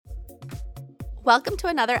Welcome to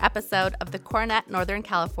another episode of the Coronet Northern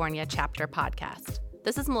California Chapter Podcast.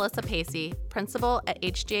 This is Melissa Pacey, principal at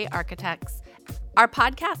HGA Architects. Our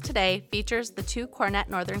podcast today features the two Coronet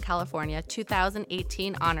Northern California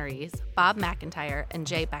 2018 honorees, Bob McIntyre and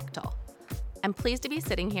Jay Bechtel. I'm pleased to be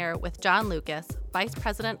sitting here with John Lucas, Vice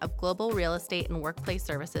President of Global Real Estate and Workplace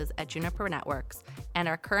Services at Juniper Networks, and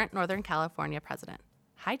our current Northern California president.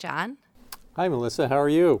 Hi, John. Hi, Melissa. How are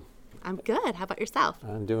you? I'm good. How about yourself?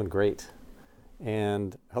 I'm doing great.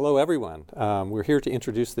 And hello, everyone. We're here to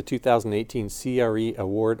introduce the 2018 CRE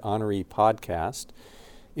Award Honoree podcast.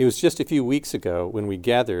 It was just a few weeks ago when we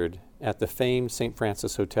gathered at the famed St.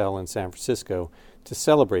 Francis Hotel in San Francisco to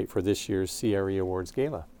celebrate for this year's CRE Awards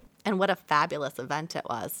Gala. And what a fabulous event it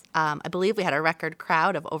was. I believe we had a record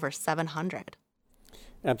crowd of over 700.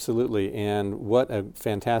 Absolutely. And what a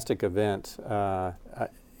fantastic event.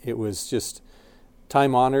 It was just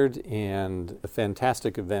time-honored and a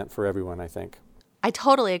fantastic event for everyone, I think. I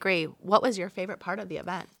totally agree. What was your favorite part of the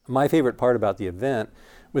event? My favorite part about the event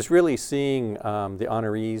was really seeing the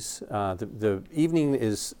honorees. The evening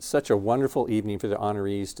is such a wonderful evening for the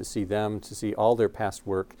honorees, to see them, to see all their past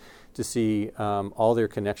work, to see all their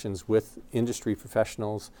connections with industry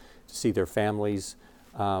professionals, to see their families.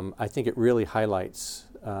 I think it really highlights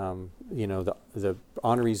the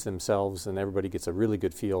honorees themselves, and everybody gets a really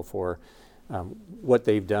good feel for what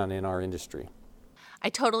they've done in our industry. I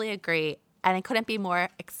totally agree. And I couldn't be more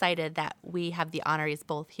excited that we have the honorees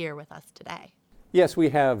both here with us today. Yes, we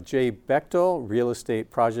have Jay Bechtel, Real Estate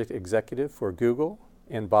Project Executive for Google,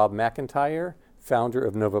 and Bob McIntyre, founder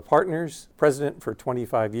of Nova Partners, president for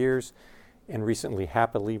 25 years, and recently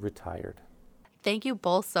happily retired. Thank you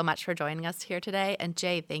both so much for joining us here today. And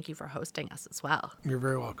Jay, thank you for hosting us as well. You're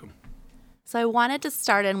very welcome. So I wanted to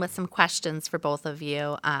start in with some questions for both of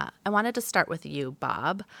you. I wanted to start with you,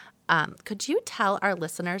 Bob. Could you tell our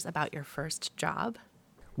listeners about your first job?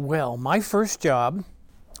 Well, my first job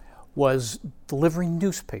was delivering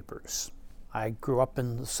newspapers. I grew up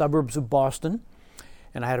in the suburbs of Boston,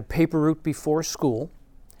 and I had a paper route before school,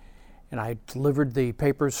 and I delivered the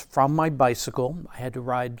papers from my bicycle. I had to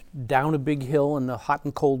ride down a big hill in the hot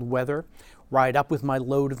and cold weather, ride up with my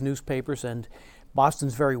load of newspapers, and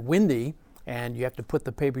Boston's very windy, and you have to put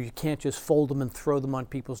the paper, you can't just fold them and throw them on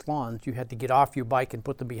people's lawns. You had to get off your bike and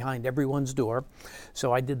put them behind everyone's door.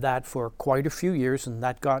 So I did that for quite a few years, and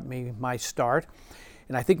that got me my start.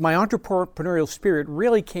 And I think my entrepreneurial spirit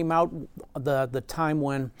really came out the time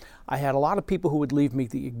when I had a lot of people who would leave me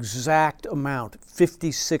the exact amount,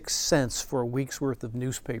 56 cents for a week's worth of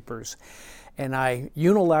newspapers. And I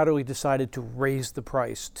unilaterally decided to raise the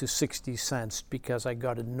price to 60 cents because I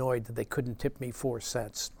got annoyed that they couldn't tip me 4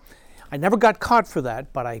 cents. I never got caught for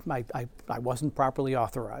that, but I wasn't properly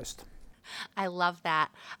authorized. I love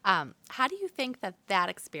that. How do you think that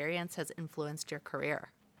experience has influenced your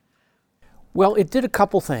career? Well, it did a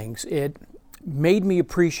couple things. It made me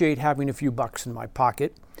appreciate having a few bucks in my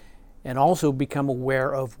pocket and also become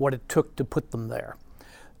aware of what it took to put them there.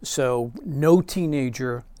 So no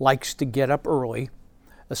teenager likes to get up early,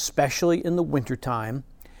 especially in the wintertime,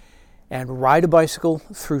 and ride a bicycle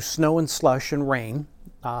through snow and slush and rain.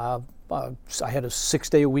 I had a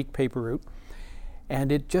 6-day-a-week paper route,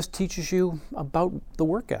 and it just teaches you about the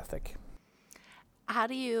work ethic. How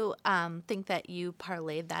do you think that you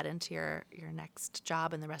parlayed that into your next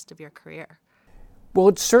job and the rest of your career? Well,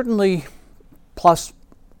 it's certainly, plus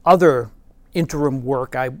other interim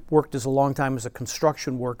work. I worked as a long time as a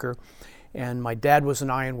construction worker, and my dad was an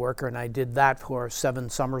iron worker, and I did that for 7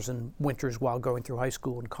 summers and winters while going through high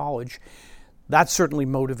school and college. That certainly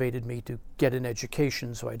motivated me to get an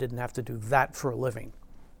education so I didn't have to do that for a living.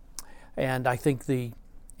 And I think the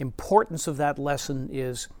importance of that lesson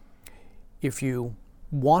is if you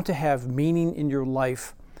want to have meaning in your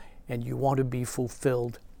life and you want to be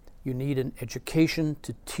fulfilled, you need an education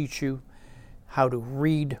to teach you how to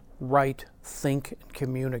read, write, think, and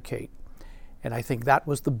communicate. And I think that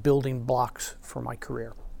was the building blocks for my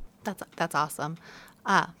career. That's awesome.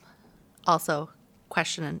 Also,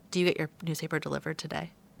 question, do you get your newspaper delivered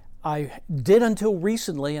today? I did until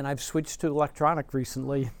recently, and I've switched to electronic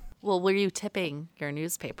recently. Well, were you tipping your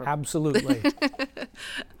newspaper? Absolutely.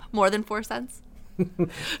 More than 4 cents?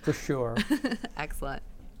 For sure. Excellent.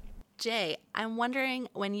 Jay, I'm wondering,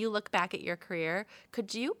 when you look back at your career,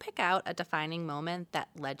 could you pick out a defining moment that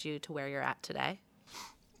led you to where you're at today?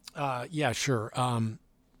 Yeah, sure.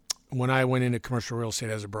 When I went into commercial real estate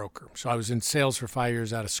as a broker. So I was in sales for 5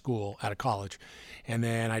 years out of college. And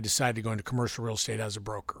then I decided to go into commercial real estate as a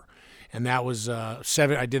broker. And that was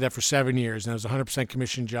I did that for 7 years. And it was a 100%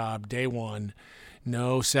 commission job, day one,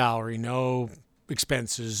 no salary, no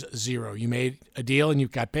expenses zero. You made a deal and you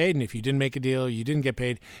got paid, and if you didn't make a deal, you didn't get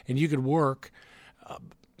paid, and you could work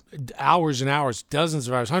hours and hours, dozens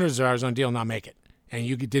of hours, hundreds of hours on a deal and not make it, and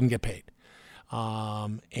you didn't get paid.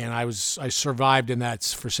 And I survived in that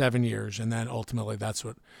for 7 years, and then ultimately that's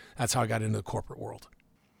how I got into the corporate world.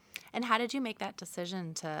 And how did you make that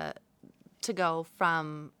decision to go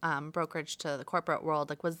from brokerage to the corporate world?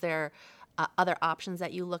 Like, was there other options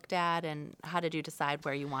that you looked at, and how did you decide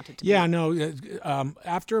where you wanted to be? Yeah, no.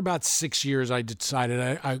 After about 6 years, I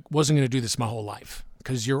decided I wasn't going to do this my whole life,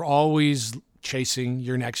 because you're always chasing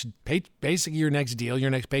your next basically your next deal,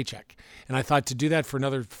 your next paycheck. And I thought to do that for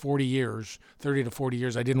another 40 years, 30 to 40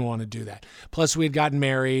 years, I didn't want to do that. Plus, we had gotten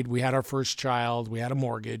married, we had our first child, we had a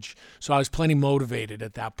mortgage. So I was plenty motivated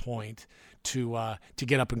at that point to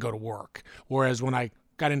get up and go to work. Whereas when I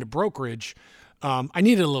got into brokerage, I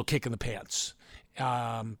needed a little kick in the pants.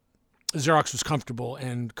 Xerox was comfortable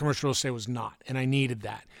and commercial real estate was not, and I needed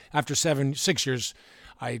that. After 6 years,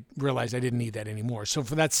 I realized I didn't need that anymore. So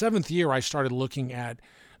for that 7th year, I started looking at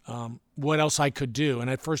what else I could do.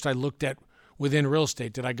 And at first I looked at within real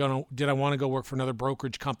estate. Did I want to go work for another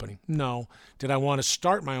brokerage company? No. Did I want to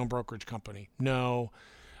start my own brokerage company? No.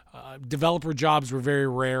 Developer jobs were very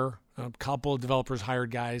rare. A couple of developers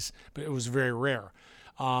hired guys, but it was very rare.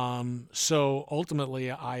 So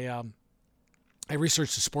ultimately I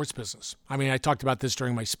researched the sports business. I mean, I talked about this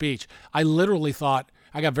during my speech. I literally thought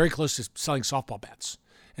I got very close to selling softball bats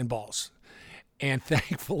and balls. And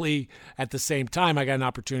thankfully, at the same time, I got an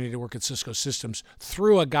opportunity to work at Cisco Systems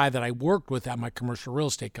through a guy that I worked with at my commercial real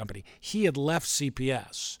estate company. He had left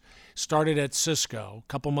CPS, started at Cisco. A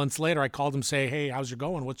couple months later, I called him, say, hey, how's it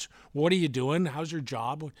going? What are you doing? How's your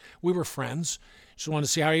job? We were friends. Just wanted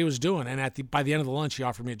to see how he was doing. And by the end of the lunch, he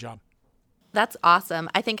offered me a job. That's awesome.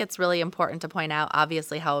 I think it's really important to point out,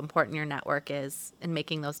 obviously, how important your network is in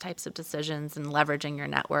making those types of decisions and leveraging your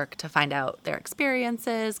network to find out their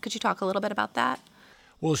experiences. Could you talk a little bit about that?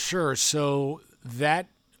 Well, sure. So that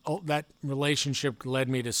relationship led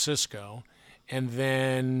me to Cisco. And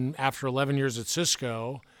then after 11 years at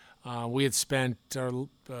Cisco, we had spent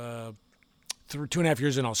 2.5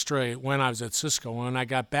 years in Australia when I was at Cisco. When I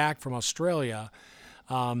got back from Australia,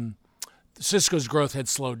 Cisco's growth had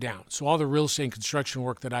slowed down. So all the real estate and construction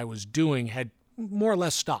work that I was doing had more or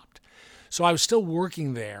less stopped. So I was still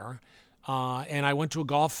working there, and I went to a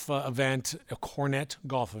golf event, a Cornet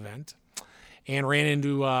golf event, and ran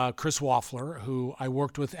into Chris Waffler, who I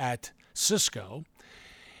worked with at Cisco.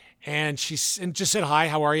 And she just said, hi,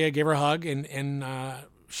 how are you? I gave her a hug, and I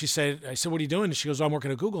said, what are you doing? And she goes, I'm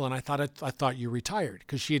working at Google. And I thought you retired,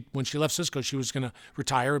 because when she left Cisco, she was going to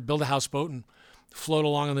retire, build a houseboat, and float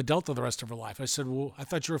along on the Delta the rest of her life. I said, well, I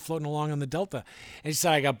thought you were floating along on the Delta. And she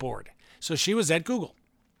said, I got bored. So she was at Google.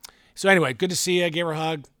 So anyway, good to see you. I gave her a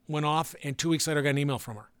hug, went off, and 2 weeks later I got an email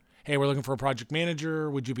from her. Hey, we're looking for a project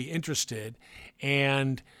manager. Would you be interested?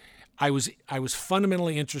 And I was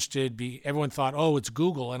fundamentally interested. Everyone thought, oh, it's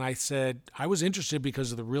Google. And I said, I was interested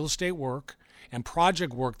because of the real estate work and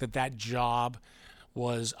project work that job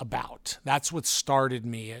was about. That's what started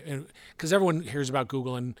me, because everyone hears about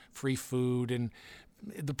Google and free food and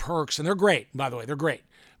the perks, and they're great, by the way, they're great.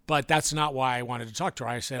 But that's not why I wanted to talk to her.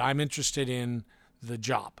 I said, I'm interested in the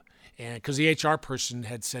job. And because the HR person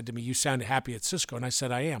had said to me, you sound happy at Cisco. And I said,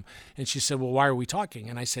 I am. And she said, well, why are we talking?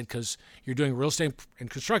 And I said, because you're doing real estate and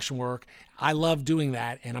construction work. I love doing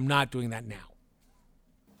that, and I'm not doing that now.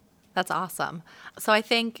 That's awesome. So I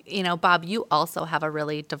think, Bob, you also have a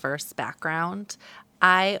really diverse background.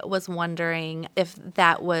 I was wondering if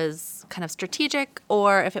that was kind of strategic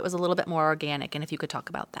or if it was a little bit more organic, and if you could talk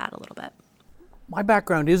about that a little bit. My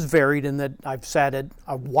background is varied in that I've sat at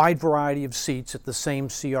a wide variety of seats at the same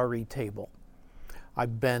CRE table.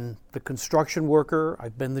 I've been the construction worker,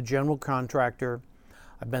 I've been the general contractor,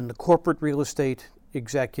 I've been the corporate real estate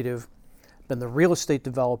executive, been the real estate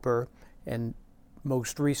developer, and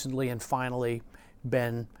most recently and finally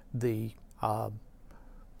been the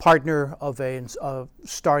partner of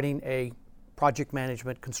starting a project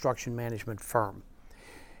management, construction management firm.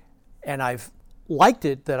 And I've liked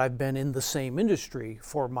it that I've been in the same industry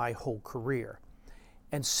for my whole career.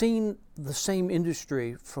 And seeing the same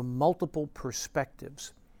industry from multiple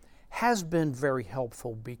perspectives has been very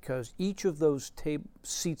helpful, because each of those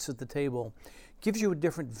seats at the table gives you a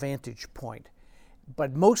different vantage point.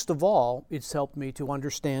 But most of all, it's helped me to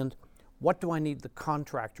understand what do I need the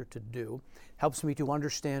contractor to do. Helps me to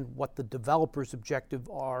understand what the developer's objective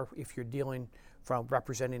are if you're dealing from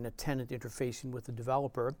representing a tenant interfacing with the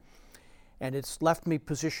developer. And it's left me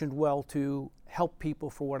positioned well to help people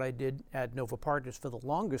for what I did at Nova Partners for the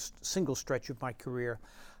longest single stretch of my career.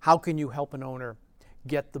 How can you help an owner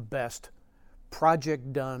get the best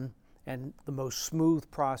project done and the most smooth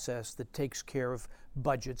process that takes care of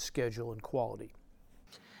budget, schedule, and quality.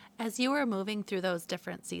 As you were moving through those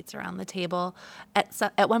different seats around the table,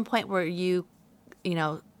 at one point were you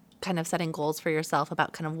kind of setting goals for yourself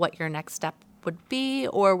about kind of what your next step would be?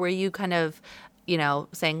 Or were you kind of,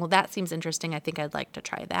 saying, well, that seems interesting, I think I'd like to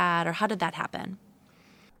try that? Or how did that happen?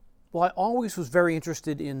 Well, I always was very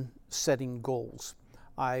interested in setting goals.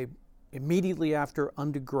 Immediately after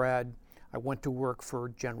undergrad, I went to work for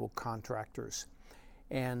general contractors.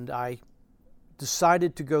 And I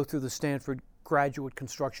decided to go through the Stanford Graduate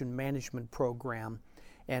Construction Management Program.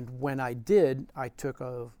 And when I did, I took,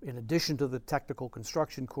 in addition to the technical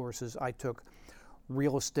construction courses, I took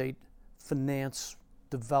real estate, finance,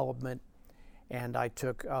 development, and I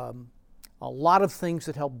took a lot of things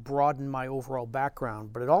that helped broaden my overall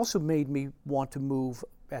background. But it also made me want to move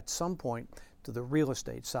at some point to the real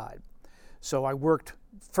estate side. So I worked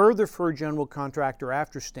further for a general contractor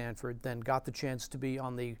after Stanford, then got the chance to be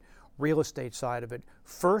on the real estate side of it,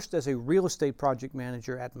 first as a real estate project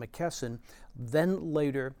manager at McKesson, then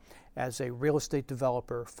later as a real estate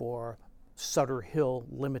developer for Sutter Hill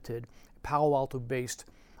Limited, a Palo Alto-based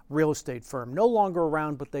real estate firm. No longer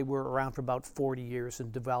around, but they were around for about 40 years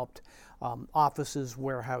and developed offices,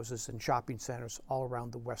 warehouses, and shopping centers all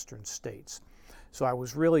around the western states. So I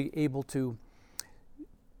was really able to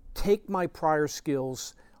take my prior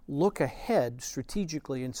skills, look ahead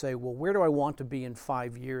strategically and say, well, where do I want to be in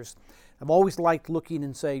 5 years? I've always liked looking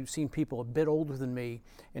and seeing people a bit older than me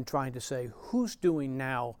and trying to say, who's doing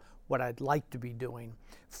now what I'd like to be doing,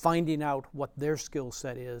 finding out what their skill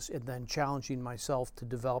set is, and then challenging myself to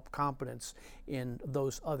develop competence in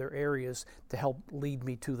those other areas to help lead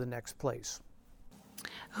me to the next place.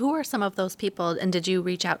 Who are some of those people, and did you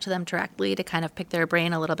reach out to them directly to kind of pick their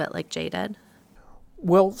brain a little bit like Jay did?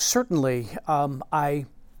 Well, certainly. I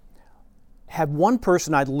had one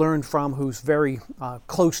person I'd learned from who's very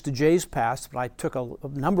close to Jay's past, but I took a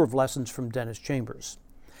number of lessons from Dennis Chambers.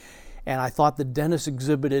 And I thought that Dennis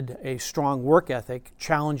exhibited a strong work ethic,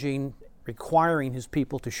 challenging, requiring his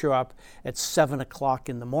people to show up at 7 o'clock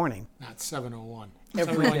in the morning. Not 7:01.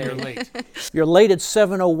 Every 7:01 day. you're late. You're late at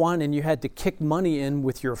 7:01 and you had to kick money in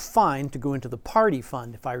with your fine to go into the party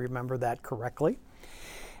fund, if I remember that correctly.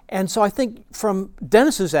 And so I think from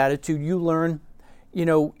Dennis's attitude, you learn,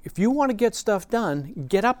 if you want to get stuff done,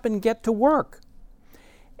 get up and get to work.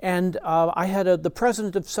 And I had the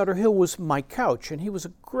president of Sutter Hill was Mike Couch, and he was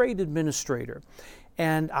a great administrator.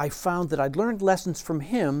 And I found that I'd learned lessons from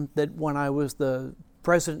him that when I was the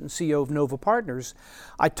president and CEO of Nova Partners,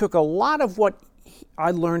 I took a lot of what I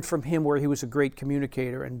learned from him, where he was a great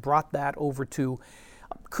communicator, and brought that over to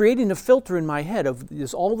creating a filter in my head of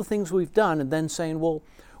all the things we've done, and then saying, well,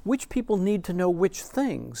 which people need to know which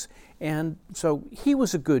things? And so he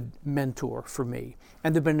was a good mentor for me,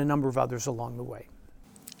 and there have been a number of others along the way.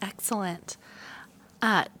 Excellent.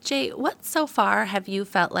 Jay, what so far have you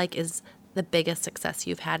felt like is the biggest success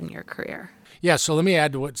you've had in your career? Yeah, so let me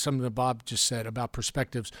add to what something that Bob just said about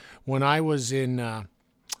perspectives. When I was at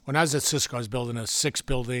Cisco, I was building a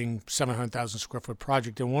 6-building, 700,000 square foot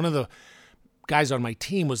project, and one of the guys on my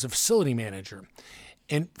team was a facility manager.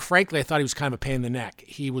 And frankly, I thought he was kind of a pain in the neck.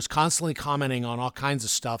 He was constantly commenting on all kinds of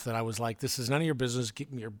stuff that I was like, this is none of your business.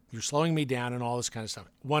 You're slowing me down and all this kind of stuff.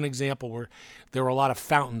 One example where there were a lot of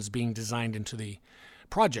fountains being designed into the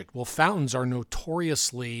project. Well, fountains are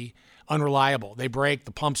notoriously unreliable. They break,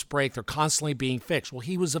 the pumps break, they're constantly being fixed. Well,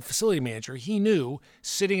 he was a facility manager. He knew,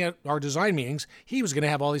 sitting at our design meetings, he was going to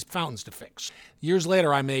have all these fountains to fix. Years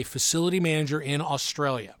later, I'm a facility manager in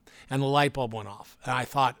Australia, and the light bulb went off. And I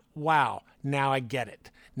thought, wow, now I get it.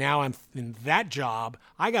 Now I'm in that job.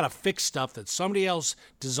 I got to fix stuff that somebody else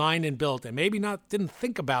designed and built and maybe didn't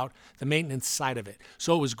think about the maintenance side of it.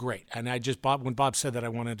 So it was great. And when Bob said that, I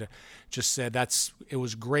wanted to just say it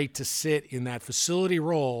was great to sit in that facility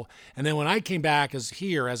role. And then when I came back as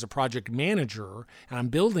a project manager and I'm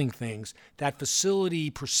building things, that facility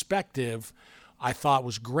perspective I thought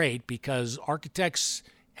was great, because architects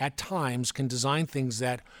at times can design things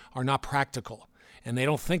that are not practical, and they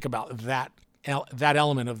don't think about that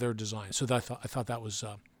element of their design. So I thought that was,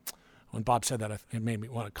 when Bob said that, it made me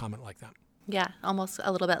want to comment like that. Yeah, almost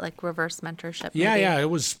a little bit like reverse mentorship. Yeah, it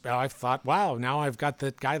was. I thought, wow, now I've got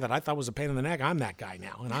that guy that I thought was a pain in the neck. I'm that guy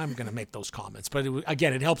now, and I'm going to make those comments. But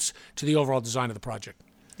again, it helps to the overall design of the project.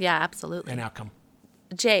 Yeah, absolutely. And outcome.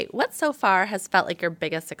 Jay, what so far has felt like your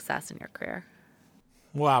biggest success in your career?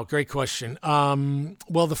 Wow, great question.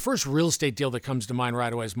 Well, the first real estate deal that comes to mind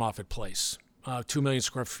right away is Moffett Place. 2 million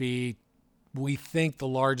square feet. We think the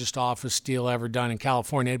largest office deal ever done in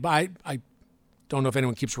California. But I don't know if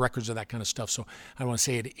anyone keeps records of that kind of stuff, so I don't want to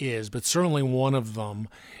say it is, but certainly one of them.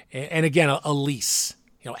 And again, a lease.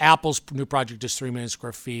 Apple's new project is 3 million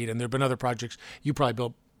square feet, and there have been other projects. You probably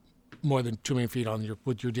built more than 2 million feet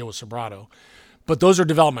with your deal with Sobrato. But those are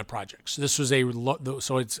development projects. This was I want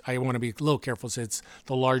to be a little careful. It's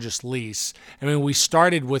the largest lease. I mean, we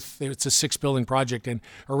started with, it's a 6-building project, and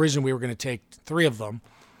originally we were going to take 3 of them.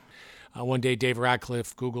 One day, Dave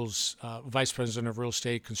Radcliffe, Google's vice president of real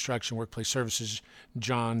estate, construction, workplace services,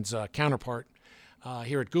 John's counterpart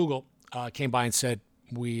here at Google, came by and said,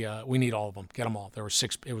 we need all of them. Get them all. There were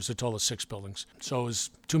 6. It was a total of 6 buildings. So it was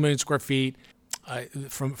 2 million square feet.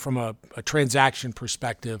 From a transaction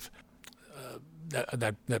perspective,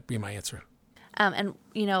 that'd be my answer. And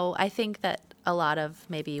I think that a lot of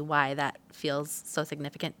maybe why that feels so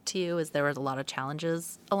significant to you is there was a lot of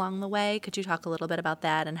challenges along the way. Could you talk a little bit about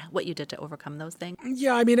that and what you did to overcome those things?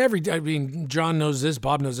 Yeah, I mean, John knows this,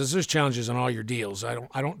 Bob knows this. There's challenges on all your deals.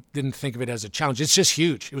 Didn't think of it as a challenge. It's just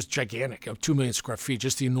huge. It was gigantic. 2 million square feet.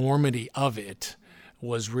 Just the enormity of it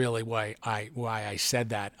was really why I said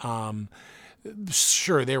that.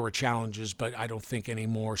 Sure, there were challenges, but I don't think any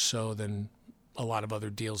more so than a lot of other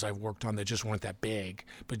deals I've worked on that just weren't that big,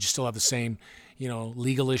 but you still have the same,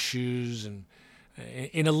 legal issues. And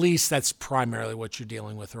in a lease, that's primarily what you're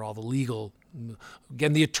dealing with, are all the legal,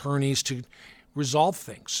 getting the attorneys to resolve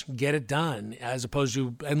things, get it done, as opposed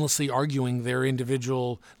to endlessly arguing their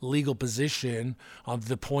individual legal position on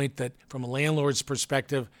the point that from a landlord's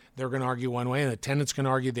perspective, they're going to argue one way and the tenant's going to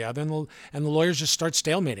argue the other, and the lawyers just start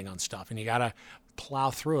stalemating on stuff, and you got to plow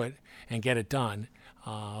through it and get it done.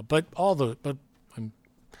 But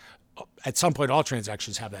at some point, all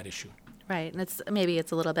transactions have that issue. Right, and it's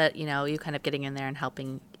a little bit, you kind of getting in there and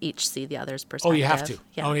helping each see the other's perspective. Oh, you have to.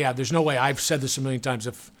 Yeah. Oh, yeah. There's no way. I've said this a million times.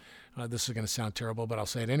 If this is going to sound terrible, but I'll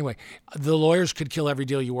say it anyway. The lawyers could kill every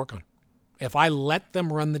deal you work on. If I let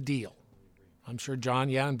them run the deal, I'm sure John,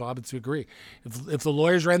 and Bob would agree. If the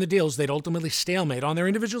lawyers ran the deals, they'd ultimately stalemate on their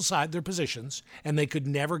individual side, their positions, and they could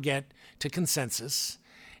never get to consensus.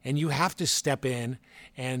 And you have to step in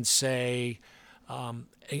and say,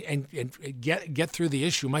 and get through the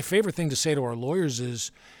issue. My favorite thing to say to our lawyers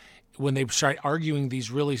is when they start arguing these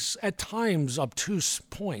really, at times, obtuse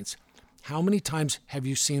points, how many times have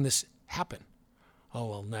you seen this happen? Oh,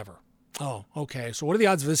 well, never. Oh, okay. So what are the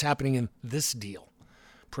odds of this happening in this deal?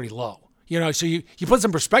 Pretty low. So you put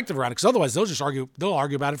some perspective around it, because otherwise they'll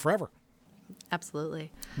argue about it forever.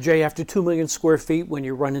 Absolutely. Jay, after 2 million square feet, when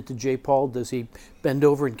you run into Jay Paul, does he bend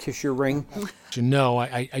over and kiss your ring? No,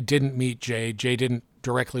 I didn't meet Jay. Jay didn't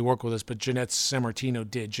directly work with us, but Jeanette Sammartino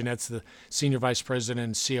did. Jeanette's the senior vice president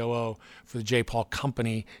and COO for the Jay Paul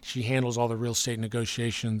Company. She handles all the real estate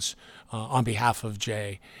negotiations on behalf of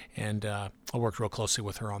Jay, and I worked real closely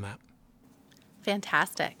with her on that.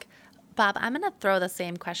 Fantastic. Bob, I'm going to throw the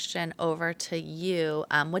same question over to you.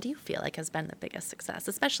 What do you feel like has been the biggest success,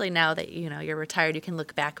 especially now that you're retired? You can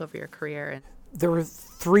look back over your career. There are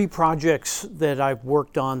 3 projects that I've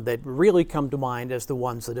worked on that really come to mind as the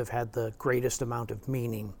ones that have had the greatest amount of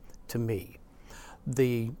meaning to me.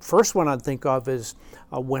 The first one I'd think of is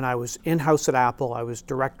when I was in-house at Apple. I was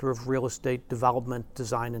director of real estate development,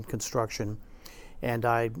 design, and construction, and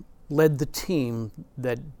I led the team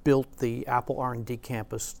that built the Apple R&D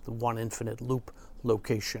campus, the One Infinite Loop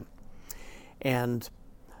location. And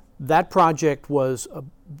that project was a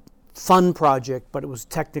fun project, but it was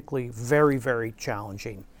technically very, very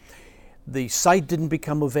challenging. The site didn't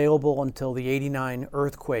become available until the '89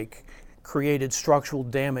 earthquake created structural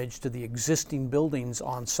damage to the existing buildings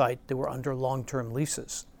on site that were under long-term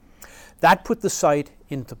leases. That put the site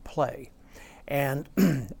into play, and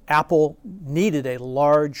Apple needed a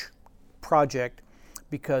large project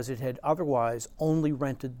because it had otherwise only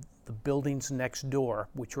rented the buildings next door,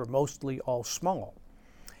 which were mostly all small.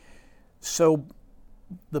 So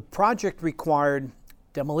the project required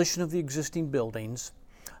demolition of the existing buildings,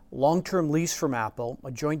 long-term lease from Apple,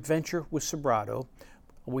 a joint venture with Sobrato.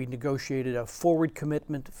 We negotiated a forward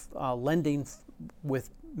commitment lending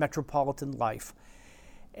with Metropolitan Life,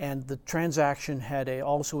 and the transaction had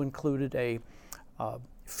also included a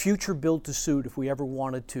future build-to-suit if we ever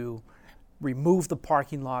wanted to remove the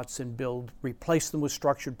parking lots and replace them with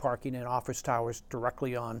structured parking and office towers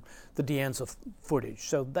directly on the De Anza footage.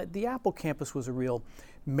 So the Apple campus was a real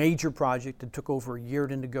major project. It took over a year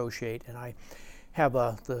to negotiate, and I have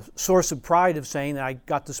the source of pride of saying that I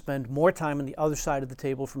got to spend more time on the other side of the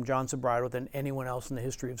table from John Sobrato than anyone else in the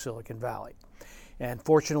history of Silicon Valley. And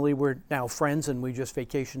fortunately, we're now friends, and we just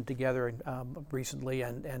vacationed together recently,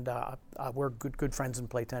 and we're good friends and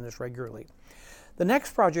play tennis regularly. The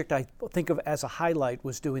next project I think of as a highlight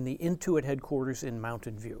was doing the Intuit headquarters in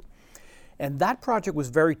Mountain View. And that project was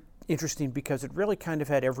very interesting because it really kind of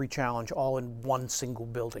had every challenge all in one single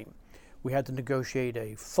building. We had to negotiate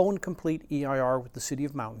a phone complete EIR with the City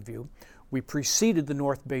of Mountain View. We preceded the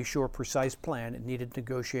North Bay Shore Precise Plan and needed to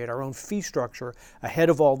negotiate our own fee structure ahead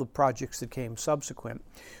of all the projects that came subsequent.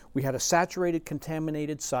 We had a saturated,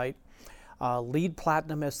 contaminated site, LEED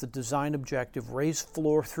Platinum as the design objective, raised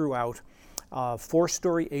floor throughout,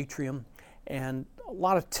 4-story atrium, and a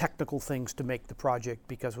lot of technical things to make the project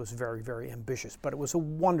because it was very, very ambitious. But it was a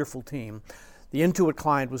wonderful team. The Intuit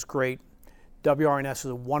client was great. WR&S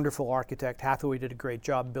is a wonderful architect. Hathaway did a great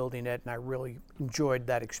job building it, and I really enjoyed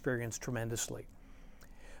that experience tremendously.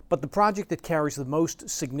 But the project that carries the most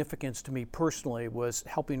significance to me personally was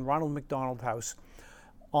helping Ronald McDonald House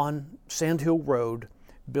on Sand Hill Road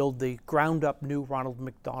build the ground-up new Ronald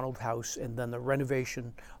McDonald House and then the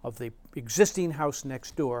renovation of the existing house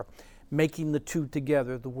next door, making the two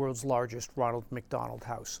together the world's largest Ronald McDonald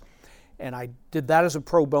House. And I did that as a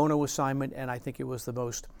pro bono assignment, and I think it was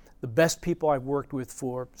the best people I've worked with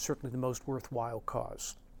for certainly the most worthwhile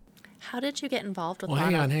cause. How did you get involved with Well,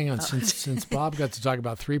 Ronald? hang on. Since Bob got to talk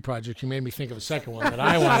about 3 projects, you made me think of a second one that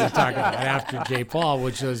I wanted to talk about after J. Paul,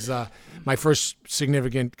 which was my first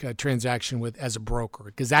significant transaction as a broker,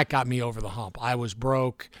 because that got me over the hump. I was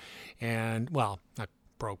broke, and, well, not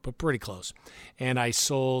broke, but pretty close. And I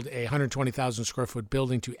sold a 120,000 square foot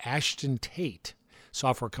building to Ashton Tate,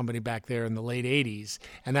 software company back there in the late 80s,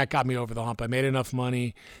 and that got me over the hump. I made enough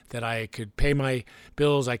money that I could pay my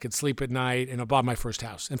bills, I could sleep at night, and I bought my first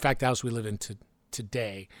house. In fact, the house we live in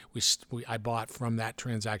today, I bought from that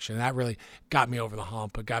transaction. And that really got me over the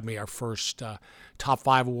hump. It got me our first Top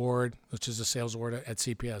 5 award, which is a sales award at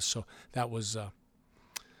CPS. So that was, I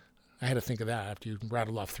had to think of that after you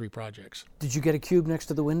rattled off 3 projects. Did you get a cube next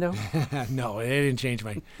to the window? No, it didn't change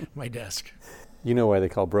my desk. You know why they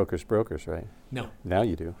call brokers brokers, right? No. Now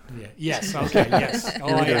you do. Yeah. Yes. Okay. Yes.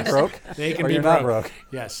 You're either broke They can or be you're broke. not broke.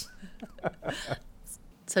 Yes.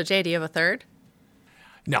 So, Jay, do you have a third?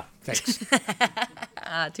 No, thanks.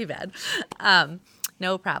 Too bad.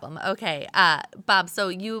 No problem. Okay. Bob, so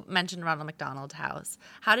you mentioned Ronald McDonald House.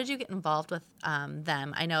 How did you get involved with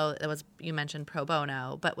them? I know you mentioned pro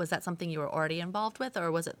bono, but was that something you were already involved with,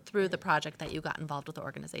 or was it through the project that you got involved with the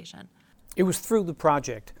organization? It was through the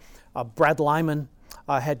project. Brad Lyman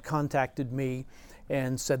had contacted me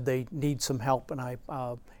and said they need some help. And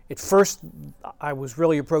at first, I was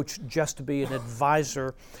really approached just to be an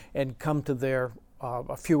advisor and come to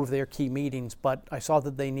a few of their key meetings. But I saw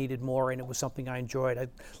that they needed more, and it was something I enjoyed. I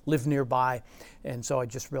lived nearby, and so I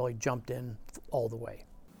just really jumped in all the way.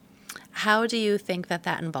 How do you think that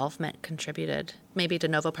involvement contributed, maybe to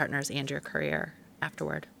Novo Partners and your career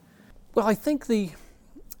afterward? Well, I think the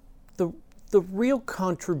real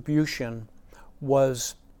contribution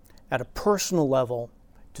was at a personal level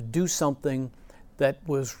to do something that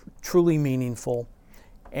was truly meaningful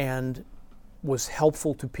and was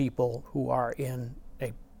helpful to people who are in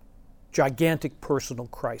a gigantic personal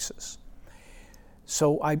crisis.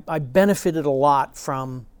 So I benefited a lot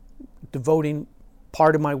from devoting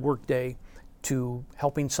part of my workday to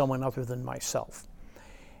helping someone other than myself.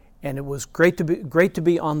 And it was great to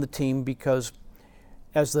be on the team because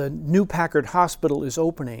as the new Packard Hospital is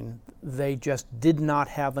opening, they just did not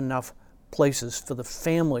have enough places for the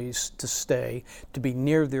families to stay, to be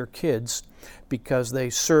near their kids, because they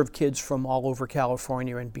serve kids from all over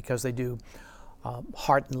California and because they do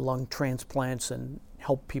heart and lung transplants and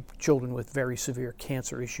help children with very severe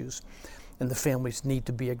cancer issues. And the families need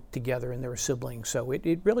to be together and their siblings. So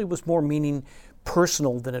it really was more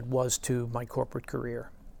personal than it was to my corporate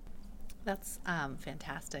career. That's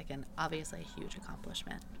fantastic and obviously a huge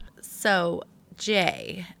accomplishment. So,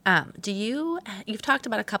 Jay, you've talked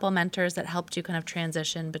about a couple mentors that helped you kind of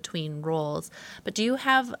transition between roles, but do you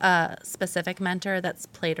have a specific mentor that's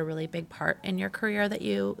played a really big part in your career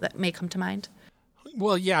that may come to mind?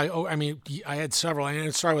 Well, yeah. I had several. And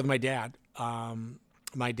it started with my dad.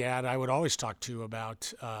 My dad, I would always talk to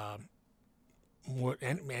about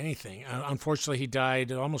anything. Unfortunately, he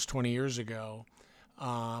died almost 20 years ago.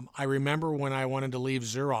 I remember when I wanted to leave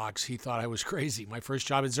Xerox, he thought I was crazy. My first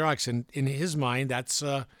job at Xerox, and in his mind, that's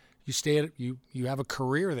you have a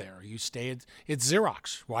career there. You stay at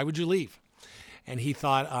Xerox. Why would you leave? And he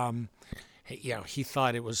thought, he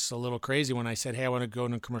thought it was a little crazy when I said, "Hey, I want to go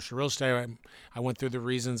into commercial real estate." I went through the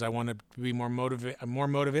reasons. I wanted to be more motivated.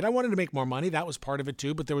 I wanted to make more money. That was part of it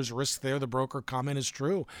too. But there was risk there. The broker comment is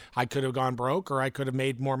true. I could have gone broke, or I could have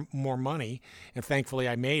made more money. And thankfully,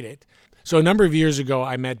 I made it. So a number of years ago,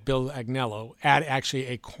 I met Bill Agnello at actually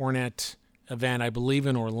a Cornet event, I believe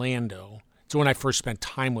in Orlando. So when I first spent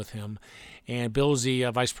time with him, and Bill's the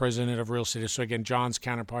vice president of real estate. So again, John's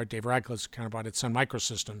counterpart, Dave Radcliffe's counterpart at Sun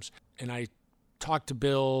Microsystems. And I talked to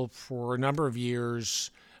Bill for a number of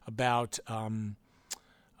years about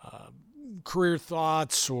career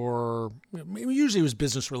thoughts, or usually it was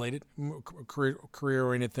business related, career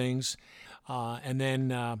oriented things. And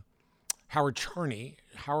then Howard Charney.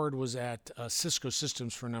 Howard was at Cisco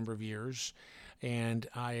Systems for a number of years, and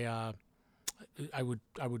I would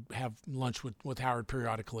have lunch with Howard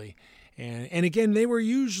periodically, and again they were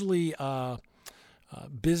usually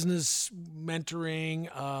business mentoring,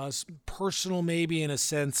 personal maybe in a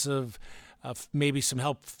sense of maybe some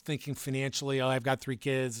help thinking financially. Oh, I've got 3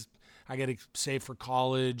 kids, I got to save for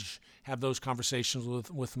college. Have those conversations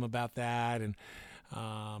with them about that, and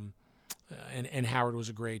Howard was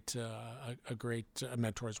a great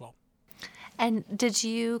mentor as well. And did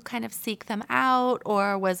you kind of seek them out,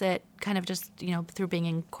 or was it kind of just, through being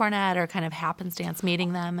in Cornet, or kind of happenstance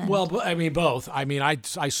meeting them? Well, I mean, both. I mean, I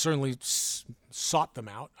certainly sought them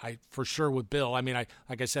out. For sure with Bill. I mean,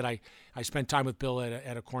 like I said, I spent time with Bill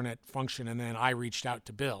at a Cornet function, and then I reached out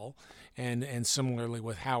to Bill, and similarly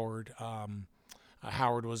with Howard.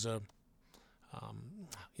 Howard was a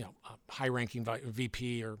high-ranking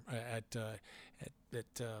VP or at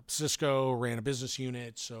Cisco, ran a business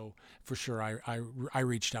unit. So for sure, I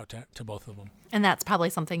reached out to both of them. And that's probably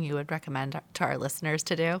something you would recommend to our listeners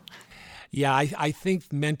to do? Yeah, I think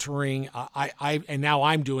mentoring, and now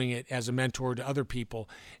I'm doing it as a mentor to other people,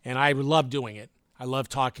 and I love doing it. I love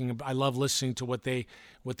talking. I love listening to what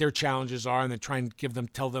their challenges are, and then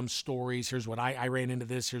tell them stories. Here's what I ran into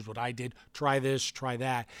this. Here's what I did. Try this, try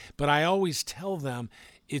that. But I always tell them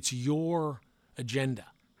it's your agenda.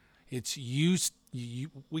 It's you.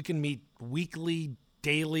 We can meet weekly,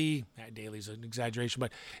 daily. Daily is an exaggeration,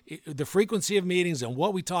 but the frequency of meetings and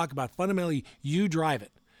what we talk about, fundamentally, you drive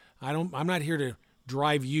it. I'm not here to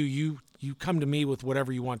drive you. You come to me with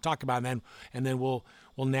whatever you want to talk about, and then we'll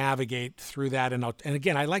navigate through that. And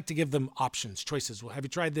again, I like to give them options, choices. Well, have you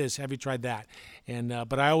tried this? Have you tried that? And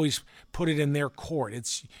but I always put it in their court.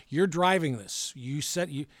 It's you're driving this. You set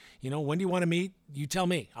when do you want to meet? You tell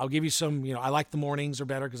me. I'll give you some. I like the mornings are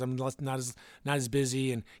better because I'm not as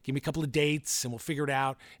busy. And give me a couple of dates, and we'll figure it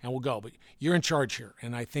out, and we'll go. But you're in charge here,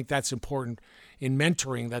 and I think that's important in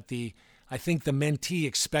mentoring. I think the mentee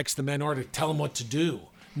expects the mentor to tell them what to do.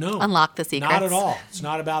 No. Unlock the secrets. Not at all. It's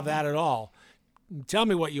not about that at all. Tell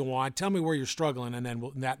me what you want. Tell me where you're struggling, and then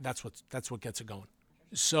that's what gets it going.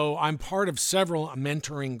 So I'm part of several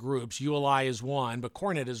mentoring groups. ULI is one, but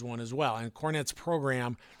Cornet is one as well. And Cornet's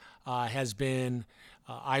program has been.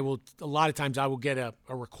 A lot of times I will get a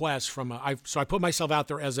request from so I put myself out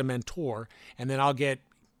there as a mentor, and then I'll get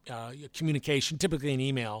communication, typically an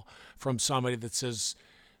email from somebody that says,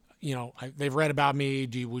 they've read about me.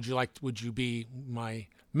 Would you be my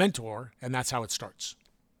mentor? And that's how it starts.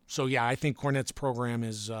 So yeah, I think Cornet's program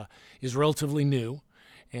is relatively new,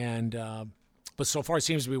 and but so far it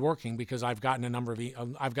seems to be working because I've gotten a number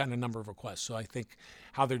of requests. So I think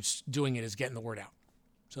how they're doing it is getting the word out.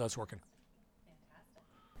 So that's working.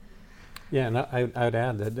 Yeah, and I would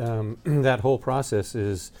add that that whole process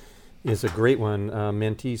is a great one.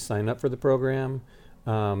 Mentees sign up for the program.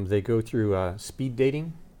 They go through a speed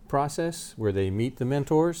dating process where they meet the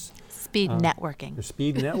mentors. Speed networking. The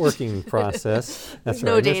speed networking process. That's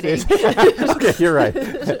no right. dating. Okay, you're right.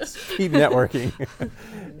 Speed networking.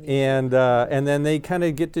 And then they kind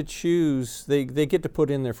of get to choose. They get to put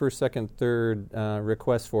in their first, second, third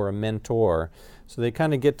request for a mentor. So they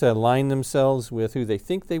kind of get to align themselves with who they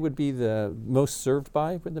think they would be the most served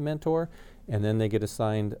by with the mentor, and then they get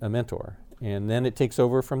assigned a mentor. And then it takes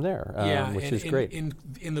over from there, which is great.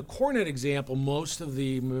 In the Cornet example, most of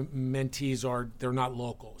the mentees they're not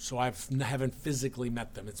local, so I haven't physically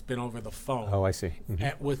met them. It's been over the phone. Oh, I see.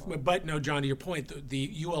 Mm-hmm. But no, John, to your point, the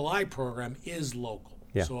ULI program is local.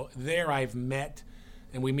 Yeah. So there I've met,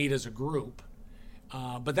 and we meet as a group.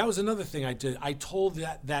 But that was another thing I did. I told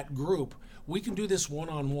that group, we can do this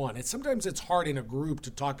one-on-one. And sometimes it's hard in a group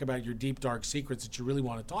to talk about your deep, dark secrets that you really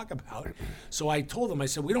want to talk about. So I told them, I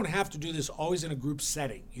said, we don't have to do this always in a group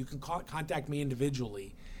setting. You can contact me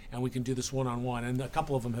individually, and we can do this one-on-one. And a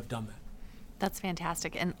couple of them have done that. That's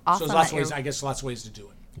fantastic. And awesome. So there's lots of ways to do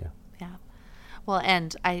it. Yeah. Well,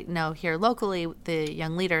 and I know here locally, the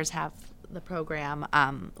young leaders have the program,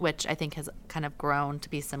 which I think has kind of grown to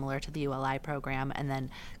be similar to the ULI program. And then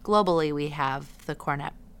globally, we have the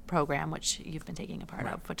Cornet program, which you've been taking a part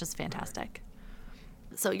of, which is fantastic.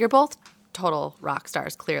 So you're both total rock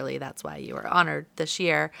stars, clearly. That's why you were honored this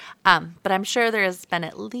year. But I'm sure there has been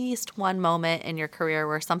at least one moment in your career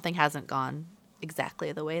where something hasn't gone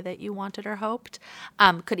exactly the way that you wanted or hoped.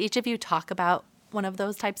 Could each of you talk about one of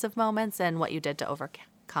those types of moments and what you did to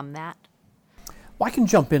overcome that? Well, I can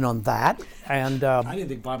jump in on that. And I didn't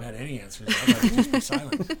think Bob had any answers. I thought he'd just be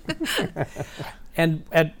silent.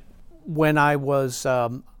 And when I was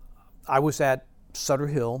at Sutter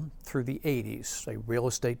Hill through the 80s, a real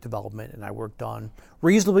estate development, and I worked on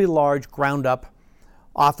reasonably large ground-up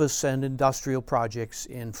office and industrial projects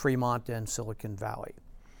in Fremont and Silicon Valley.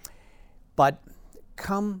 But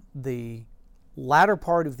come the latter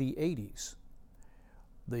part of the 80s,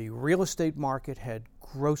 the real estate market had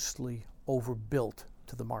grossly overbuilt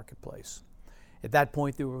to the marketplace. At that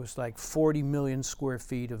point, there was like 40 million square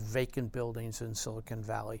feet of vacant buildings in Silicon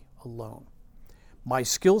Valley alone. My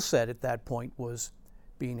skill set at that point was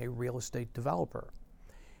being a real estate developer.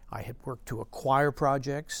 I had worked to acquire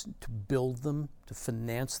projects, to build them, to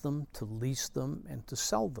finance them, to lease them, and to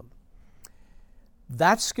sell them.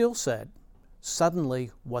 That skill set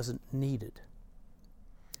suddenly wasn't needed.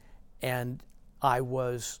 And I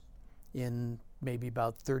was in maybe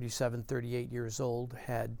about 37, 38 years old,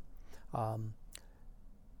 had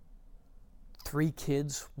 3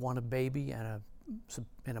 kids, 1 a baby, and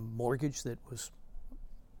a mortgage that was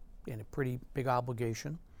in a pretty big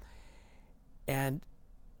obligation. And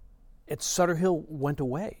Sutter Hill went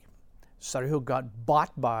away. Sutter Hill got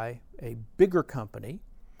bought by a bigger company,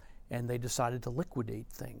 and they decided to liquidate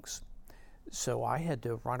things. So I had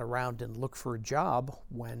to run around and look for a job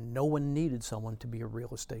when no one needed someone to be a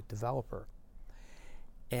real estate developer.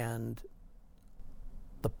 And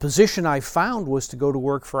the position I found was to go to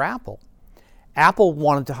work for Apple. Apple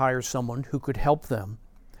wanted to hire someone who could help them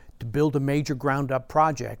to build a major ground-up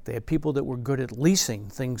project. They had people that were good at leasing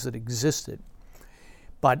things that existed.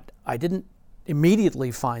 But I didn't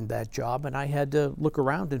immediately find that job, and I had to look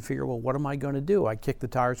around and figure, well, what am I going to do? I kicked the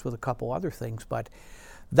tires with a couple other things, but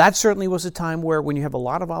that certainly was a time where when you have a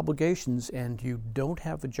lot of obligations and you don't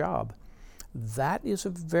have a job, that is a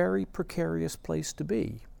very precarious place to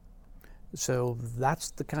be. So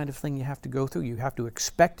that's the kind of thing you have to go through. You have to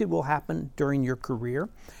expect it will happen during your career,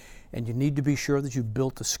 and you need to be sure that you've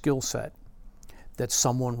built a skill set that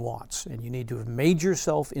someone wants. And you need to have made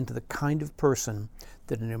yourself into the kind of person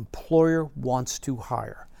that an employer wants to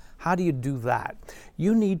hire. How do you do that?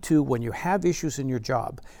 You need to, when you have issues in your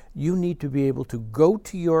job, you need to be able to go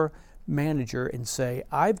to your manager and say,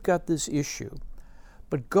 I've got this issue,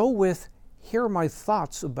 but go with, here are my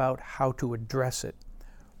thoughts about how to address it.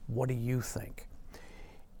 What do you think?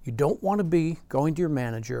 You don't want to be going to your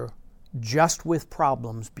manager just with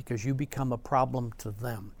problems because you become a problem to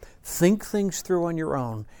them. Think things through on your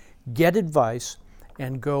own, get advice,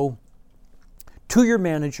 and go to your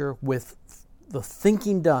manager with the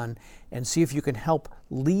thinking done and see if you can help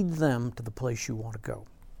lead them to the place you want to go.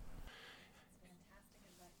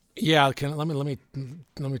 Yeah, let me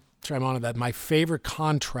chime on to that. My favorite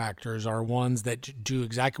contractors are ones that do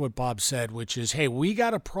exactly what Bob said, which is, hey, we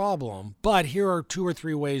got a problem, but here are 2 or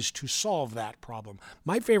 3 ways to solve that problem.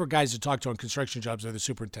 My favorite guys to talk to on construction jobs are the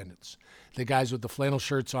superintendents, the guys with the flannel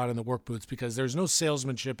shirts on and the work boots, because there's no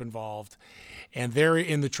salesmanship involved, and they're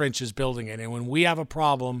in the trenches building it. And when we have a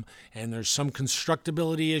problem and there's some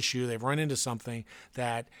constructability issue, they've run into something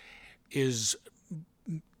that is,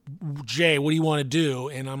 Jay, what do you want to do?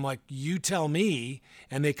 And I'm like, you tell me.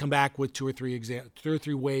 And they come back with 2 or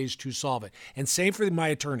 3 ways to solve it. And same for my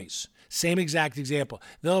attorneys. Same exact example.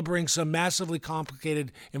 They'll bring some massively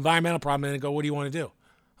complicated environmental problem and go, what do you want to do?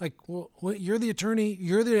 Like, well, you're the attorney.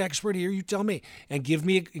 You're the expert here. You tell me. And give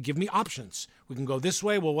me options. We can go this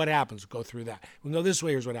way. Well, what happens? Go through that. We can go this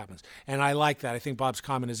way. Here's what happens. And I like that. I think Bob's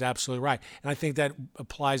comment is absolutely right. And I think that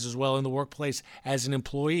applies as well in the workplace as an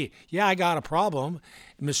employee. Yeah, I got a problem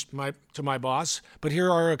to my boss, but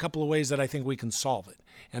here are a couple of ways that I think we can solve it.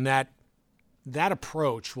 And that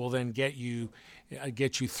approach will then get you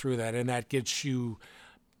through that, and that gets you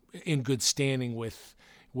in good standing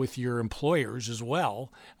with your employers as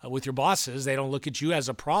well, with your bosses. They don't look at you as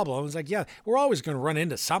a problem. It's like, yeah, we're always going to run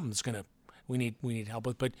into something that's we need help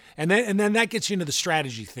with. But and then that gets you into the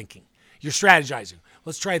strategy thinking. You're strategizing.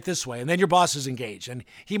 Let's try it this way. And then your boss is engaged, and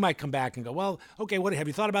he might come back and go, well, okay, what have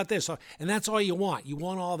you thought about this? And that's all you want. You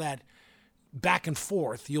want all that back and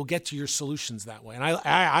forth. You'll get to your solutions that way. And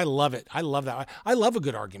I love it. I love that. I love a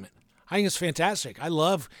good argument. I think it's fantastic. I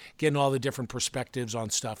love getting all the different perspectives on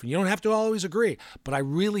stuff. And you don't have to always agree, but I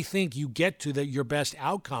really think you get to your best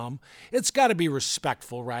outcome. It's got to be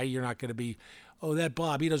respectful, right? You're not going to be, oh, that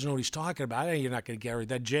Bob, he doesn't know what he's talking about. You're not going to get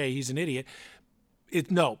that Jay, he's an idiot.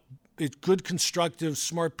 It's good, constructive,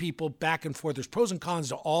 smart people back and forth. There's pros and cons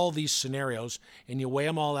to all these scenarios, and you weigh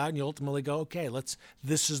them all out, and you ultimately go, okay,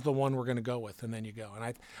 this is the one we're going to go with, and then you go.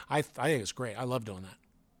 And I think it's great. I love doing that.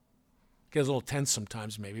 Gets a little tense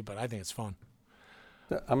sometimes, maybe, but I think it's fun.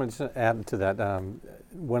 I'm going to add to that.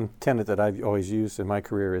 One tenet that I've always used in my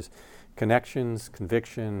career is connections,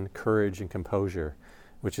 conviction, courage, and composure,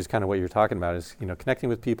 which is kind of what you're talking about, is connecting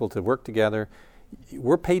with people to work together.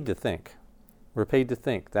 We're paid to think. We're paid to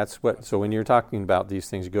think. So when you're talking about these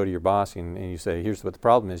things, you go to your boss and you say, here's what the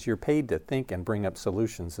problem is. You're paid to think and bring up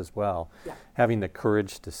solutions as well. Yeah. Having the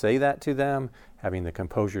courage to say that to them, having the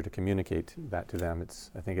composure to communicate that to them,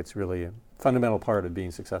 I think it's really a fundamental part of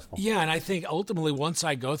being successful. Yeah, and I think ultimately once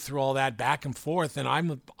I go through all that back and forth, and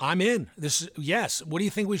I'm in. Yes. What do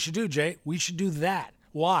you think we should do, Jay? We should do that.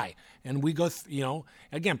 Why? And we go,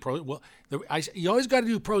 again, you always got to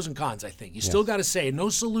do pros and cons, I think. You still got to say no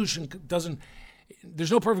solution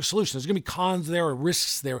there's no perfect solution. There's going to be cons there or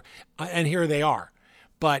risks there, and here they are.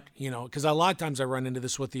 But, because a lot of times I run into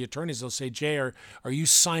this with the attorneys. They'll say, Jay, are you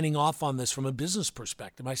signing off on this from a business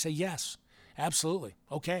perspective? I say, yes, absolutely.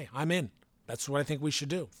 Okay, I'm in. That's what I think we should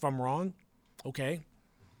do. If I'm wrong, okay,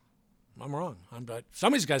 I'm wrong. But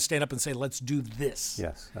somebody's got to stand up and say, let's do this.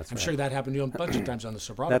 Yes, that's I'm right. sure that happened to you a bunch of times on the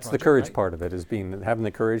Sobrado That's project, the courage right? part of it, is having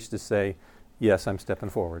the courage to say, yes, I'm stepping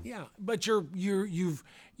forward. Yeah, but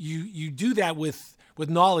you do that with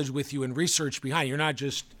knowledge with you and research behind. You're not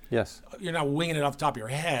just you're not winging it off the top of your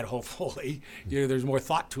head. Hopefully, there's more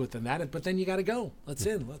thought to it than that. But then you got to go.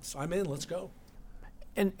 I'm in. Let's go.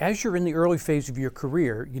 And as you're in the early phase of your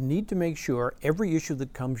career, you need to make sure every issue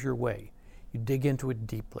that comes your way, you dig into it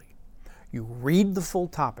deeply. You read the full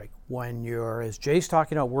topic. When you're, as Jay's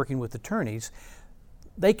talking about, working with attorneys,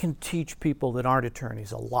 they can teach people that aren't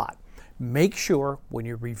attorneys a lot. Make sure when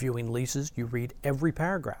you're reviewing leases, you read every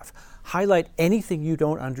paragraph. Highlight anything you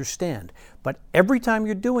don't understand. But every time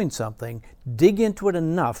you're doing something, dig into it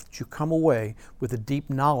enough that you come away with a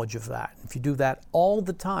deep knowledge of that. If you do that all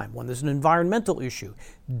the time, when there's an environmental issue,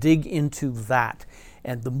 dig into that.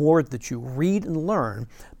 And the more that you read and learn,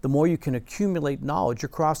 the more you can accumulate knowledge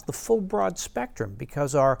across the full broad spectrum,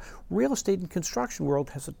 because our real estate and construction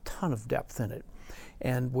world has a ton of depth in it.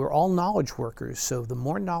 And we're all knowledge workers, so the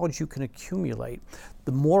more knowledge you can accumulate,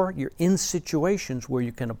 the more you're in situations where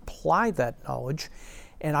you can apply that knowledge.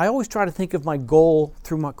 And I always try to think of my goal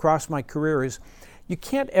across my career is, you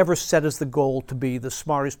can't ever set as the goal to be the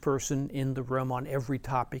smartest person in the room on every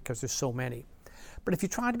topic, because there's so many. But if you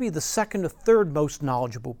try to be the second or third most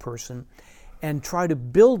knowledgeable person and try to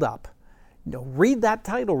build up, read that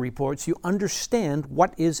title report so you understand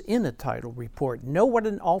what is in a title report. Know what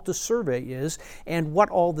an Alta survey is and what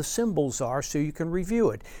all the symbols are so you can review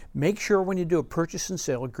it. Make sure when you do a purchase and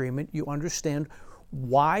sale agreement, you understand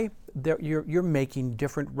why you're making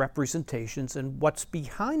different representations and what's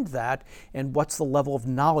behind that and what's the level of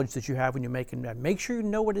knowledge that you have when you're making that. Make sure you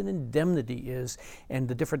know what an indemnity is and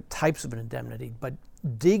the different types of an indemnity, but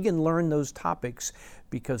dig and learn those topics,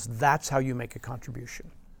 because that's how you make a contribution.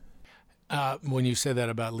 When you said that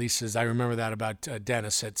about leases, I remember that about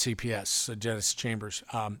Dennis at CPS, Dennis Chambers.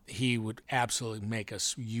 He would absolutely make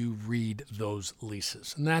you read those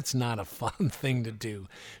leases. And that's not a fun thing to do.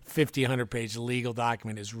 50, 100-page legal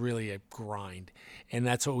document is really a grind. And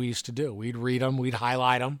that's what we used to do. We'd read them, we'd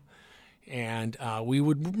highlight them, and we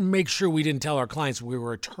would make sure we didn't tell our clients we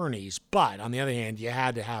were attorneys. But on the other hand, you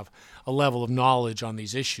had to have a level of knowledge on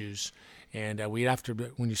these issues. And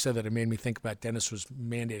when you said that, it made me think about Dennis was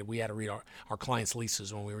mandated. We had to read our clients'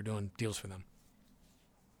 leases when we were doing deals for them.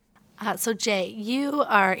 So Jay, you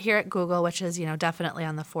are here at Google, which is, definitely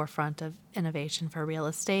on the forefront of innovation for real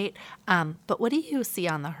estate. But what do you see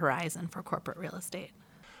on the horizon for corporate real estate?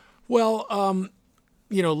 Well,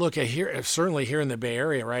 look at here. Certainly here in the Bay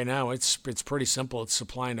Area right now, it's pretty simple. It's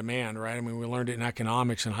supply and demand, right? I mean, we learned it in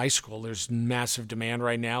economics in high school. There's massive demand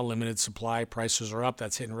right now, limited supply. Prices are up.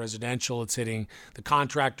 That's hitting residential. It's hitting the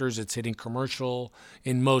contractors. It's hitting commercial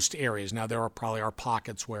in most areas. Now there are probably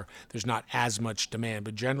pockets where there's not as much demand,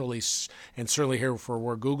 but generally, and certainly here for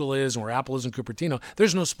where Google is and where Apple is in Cupertino,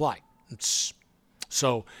 there's no supply.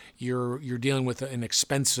 So you're dealing with an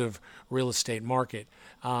expensive real estate market.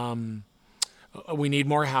 We need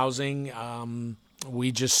more housing.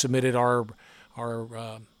 We just submitted our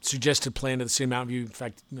suggested plan to the City of Mountain View. In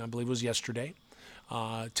fact, I believe it was yesterday,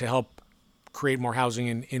 to help create more housing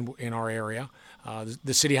in our area.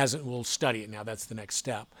 The city will study it now. That's the next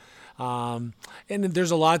step. And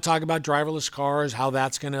there's a lot of talk about driverless cars, how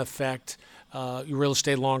that's going to affect real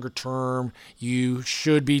estate longer term. You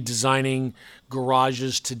should be designing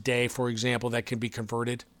garages today, for example, that can be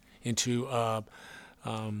converted into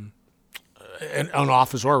an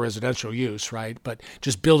office or residential use, right? But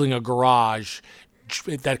just building a garage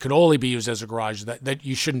that could only be used as a garage, that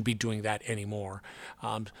you shouldn't be doing that anymore.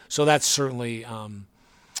 So that's certainly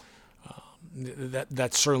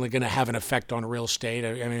that's certainly going to have an effect on real estate.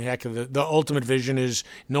 I mean, heck, the ultimate vision is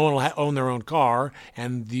no one will own their own car,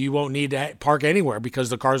 and you won't need to park anywhere because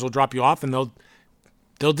the cars will drop you off and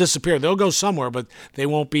they'll disappear. They'll go somewhere, but they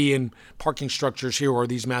won't be in parking structures here or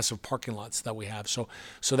these massive parking lots that we have. So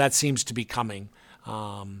that seems to be coming.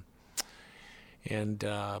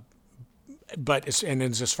 But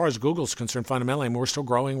as far as Google's concerned, fundamentally, we're still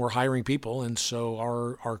growing. We're hiring people, and so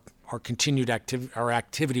our continued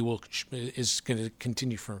activity is going to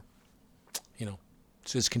continue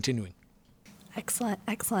is continuing.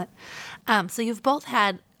 Excellent. So you've both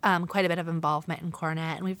had quite a bit of involvement in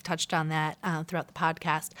CoreNet, and we've touched on that throughout the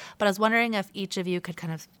podcast. But I was wondering if each of you could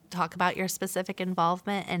kind of talk about your specific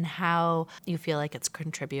involvement and how you feel like it's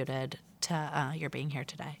contributed to your being here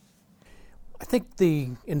today. I think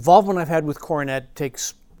the involvement I've had with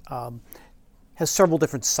CoreNet has several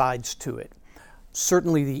different sides to it.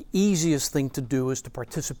 Certainly the easiest thing to do is to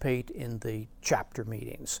participate in the chapter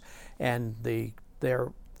meetings, and they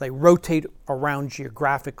rotate around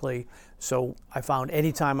geographically. So I found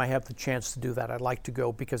anytime I have the chance to do that, I'd like to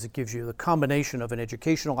go because it gives you the combination of an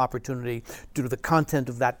educational opportunity due to the content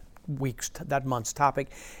of that month's topic,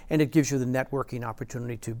 and it gives you the networking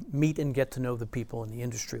opportunity to meet and get to know the people in the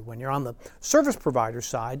industry. When you're on the service provider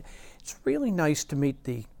side, it's really nice to meet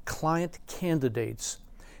the client candidates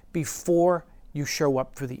before you show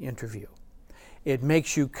up for the interview. It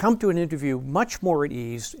makes you come to an interview much more at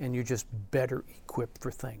ease, and you're just better equipped for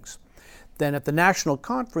things. Then at the national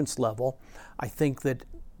conference level, I think that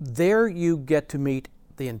there you get to meet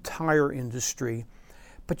the entire industry,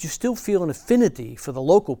 but you still feel an affinity for the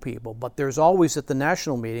local people. But there's always, at the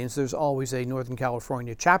national meetings, there's always a Northern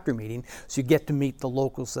California chapter meeting, so you get to meet the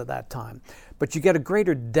locals at that time. But you get a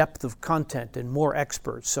greater depth of content and more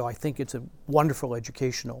experts, so I think it's a wonderful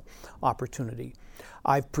educational opportunity.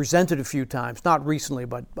 I've presented a few times, not recently,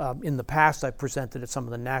 but in the past I've presented at some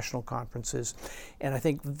of the national conferences, and I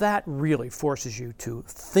think that really forces you to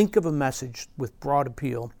think of a message with broad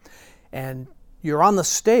appeal. And you're on the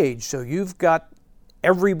stage, so you've got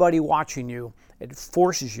everybody watching you. It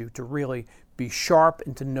forces you to really be sharp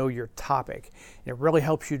and to know your topic. And it really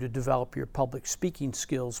helps you to develop your public speaking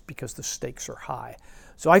skills because the stakes are high.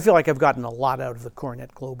 So I feel like I've gotten a lot out of the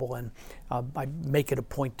CoreNet Global, and I make it a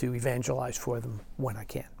point to evangelize for them when I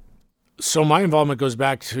can. So my involvement goes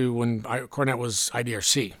back to when CoreNet was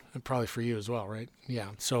IDRC, and probably for you as well, right? Yeah.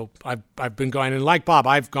 So I've been going, and like Bob,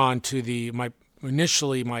 I've gone to my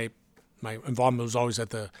involvement was always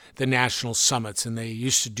at the national summits, and they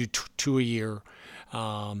used to do two a year.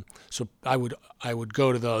 So I would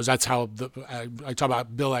go to those. That's how I talk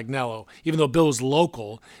about Bill Agnello. Even though Bill was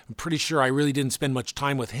local, I'm pretty sure I really didn't spend much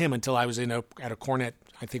time with him until I was at a CoreNet.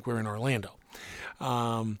 I think we were in Orlando.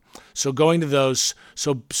 So going to those,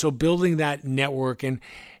 so building that network and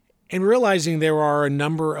realizing there are a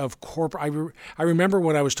number of corporate. I remember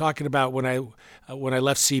when I was talking about when I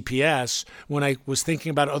left CPS, when I was thinking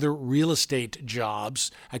about other real estate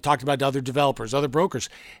jobs, I talked about other developers, other brokers.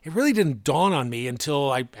 It really didn't dawn on me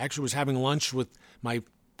until I actually was having lunch with my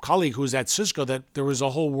colleague who was at Cisco that there was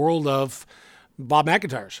a whole world of Bob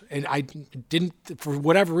McIntyre's. And I didn't, for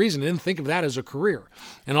whatever reason, didn't think of that as a career.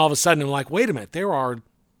 And all of a sudden I'm like, wait a minute, there are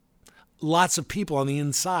lots of people on the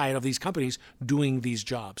inside of these companies doing these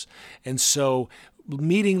jobs. And so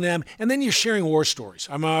meeting them, and then you're sharing war stories.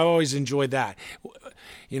 I always enjoyed that.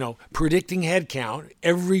 Predicting headcount,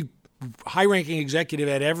 every high-ranking executive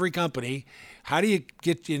at every company, how do you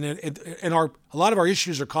get in? And a lot of our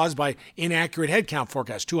issues are caused by inaccurate headcount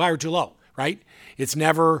forecasts, too high or too low, right? It's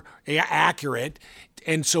never accurate.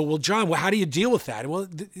 And so, well, John, how do you deal with that? Well,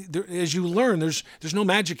 as you learn, there's no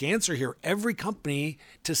magic answer here. Every company,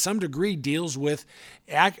 to some degree, deals with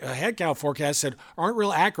headcount forecasts that aren't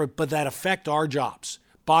real accurate, but that affect our jobs.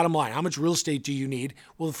 Bottom line, how much real estate do you need?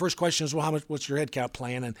 Well, the first question is, well, what's your headcount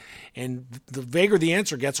plan? And the vaguer the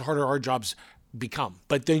answer gets, the harder our jobs become.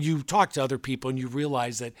 But then you talk to other people and you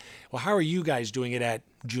realize that, well, how are you guys doing it at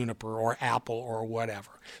Juniper or Apple or whatever?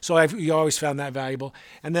 So you always found that valuable.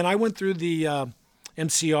 And then I went through the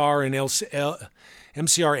MCR and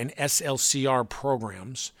SLCR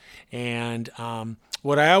programs. And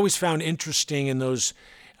what I always found interesting in those,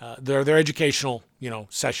 they're educational,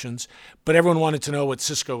 sessions, but everyone wanted to know what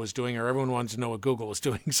Cisco was doing or everyone wanted to know what Google was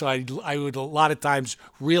doing. So I would a lot of times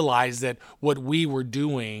realize that what we were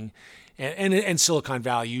doing and Silicon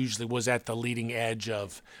Valley usually was at the leading edge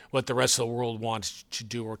of what the rest of the world wants to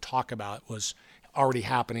do or talk about was already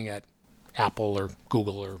happening at Apple or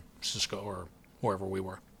Google or Cisco or wherever we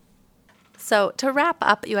were. So to wrap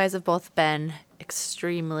up, you guys have both been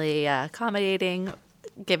extremely accommodating,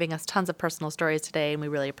 giving us tons of personal stories today, and we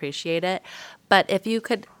really appreciate it. But if you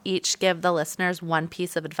could each give the listeners one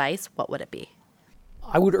piece of advice, what would it be?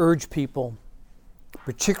 I would urge people,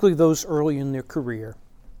 particularly those early in their career,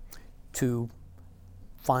 to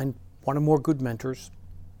find one or more good mentors,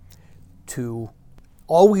 to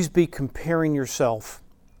always be comparing yourself,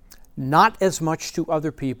 not as much to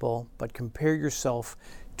other people, but compare yourself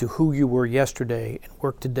to who you were yesterday and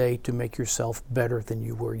work today to make yourself better than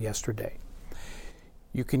you were yesterday.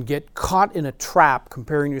 You can get caught in a trap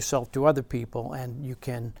comparing yourself to other people, and you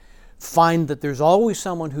can find that there's always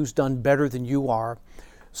someone who's done better than you are,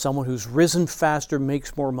 someone who's risen faster,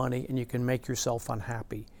 makes more money, and you can make yourself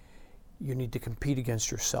unhappy. You need to compete against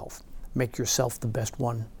yourself. Make yourself the best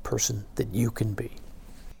one person that you can be.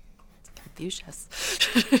 Confucius.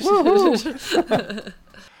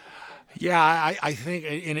 Yeah, I think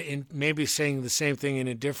in maybe saying the same thing in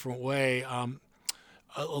a different way,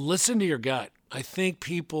 listen to your gut. I think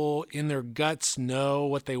people in their guts know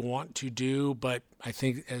what they want to do, but I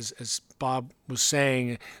think as Bob was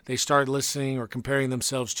saying, they start listening or comparing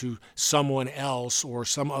themselves to someone else or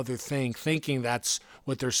some other thing, thinking that's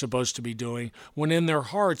what they're supposed to be doing, when in their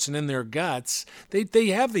hearts and in their guts, they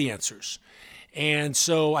have the answers. And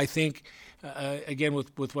so I think, again,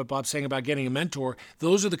 with what Bob's saying about getting a mentor,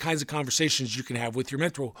 those are the kinds of conversations you can have with your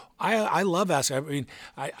mentor. I love asking. I mean,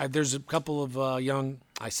 there's a couple of young,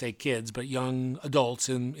 I say kids, but young adults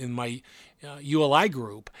in my ULI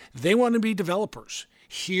group. They want to be developers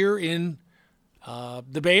here in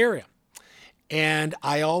the Bay Area. And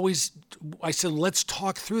I said, let's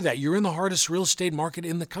talk through that. You're in the hardest real estate market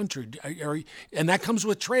in the country. And that comes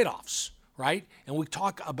with trade-offs, right? And we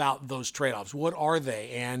talk about those trade-offs. What are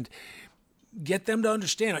they? And get them to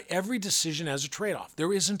understand every decision has a trade-off.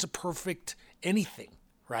 There isn't a perfect anything,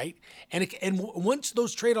 right? And once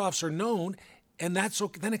those trade-offs are known, and that's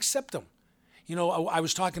okay, then accept them. You know, I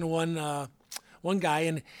was talking to one guy,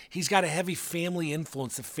 and he's got a heavy family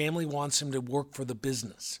influence. The family wants him to work for the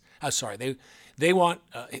business. The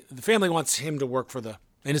family wants him to work for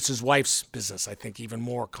and it's his wife's business, I think, even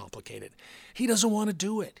more complicated. He doesn't want to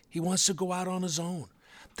do it. He wants to go out on his own.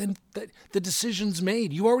 Then the decision's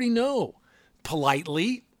made. You already know.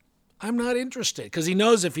 Politely, I'm not interested, because he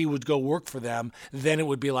knows if he would go work for them, then it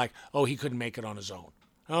would be like, oh, he couldn't make it on his own.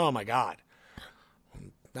 Oh my God,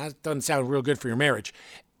 that doesn't sound real good for your marriage.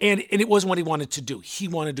 And it wasn't what he wanted to do. He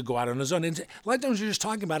wanted to go out on his own. And a lot of times you're just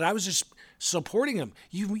talking about it. I was just supporting him.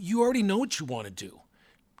 You already know what you want to do.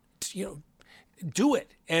 You know, do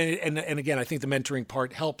it. And again, I think the mentoring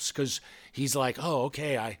part helps, because he's like, oh,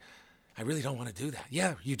 okay, I really don't want to do that.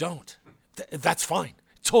 Yeah, you don't. That's fine.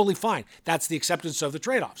 Totally fine. That's the acceptance of the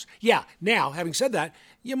trade-offs. Yeah, now, having said that,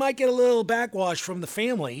 you might get a little backwash from the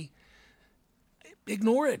family.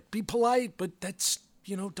 Ignore it. Be polite, but that's,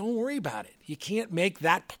 don't worry about it. You can't make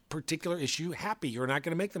that particular issue happy. You're not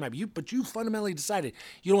going to make them happy. But you fundamentally decided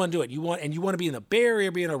you don't want to do it. You want to be in the Bay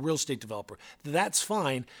Area, being a real estate developer. That's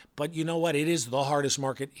fine, but you know what? It is the hardest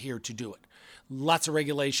market here to do it. Lots of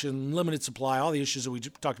regulation, limited supply, all the issues that we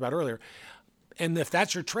talked about earlier. And if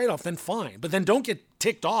that's your trade-off, then fine. But then don't get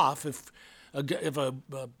ticked off if a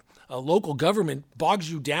local government bogs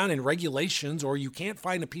you down in regulations, or you can't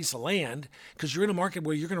find a piece of land, because you're in a market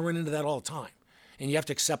where you're going to run into that all the time, and you have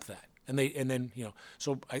to accept that.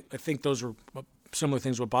 So I think those are similar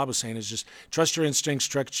things. What Bob was saying is just trust your instincts,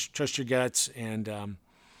 trust your guts, and a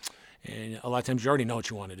lot of times you already know what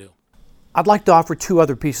you want to do. I'd like to offer two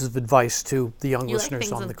other pieces of advice to the young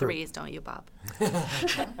listeners on the group. You like things in threes, don't you, Bob?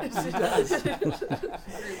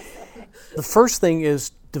 The first thing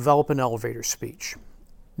is develop an elevator speech.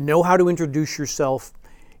 Know how to introduce yourself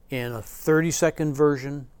in a 30-second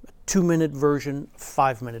version, a 2-minute version, a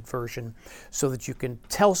 5-minute version, so that you can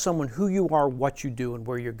tell someone who you are, what you do, and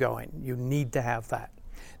where you're going. You need to have that.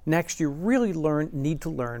 Next, you really need to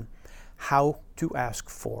learn how to ask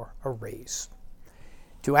for a raise.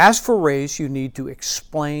 To ask for a raise, you need to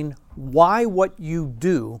explain why what you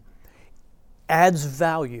do adds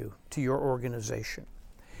value to your organization.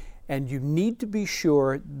 And you need to be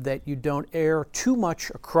sure that you don't err too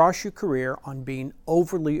much across your career on being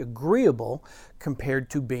overly agreeable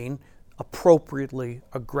compared to being appropriately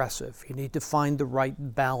aggressive. You need to find the right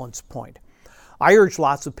balance point. I urge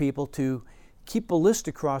lots of people to keep a list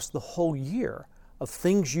across the whole year of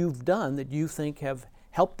things you've done that you think have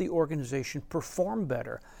help the organization perform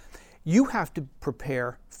better. You have to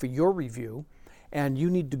prepare for your review, and you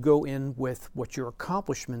need to go in with what your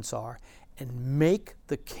accomplishments are and make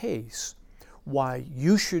the case why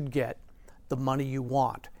you should get the money you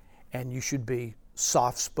want, and you should be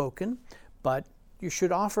soft-spoken, but you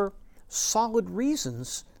should offer solid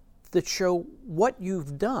reasons that show what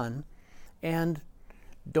you've done, and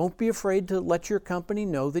don't be afraid to let your company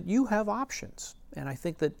know that you have options. And I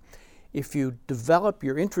think that if you develop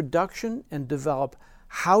your introduction and develop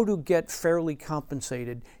how to get fairly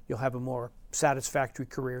compensated, you'll have a more satisfactory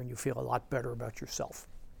career and you feel a lot better about yourself.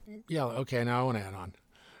 Yeah. Okay. Now I want to add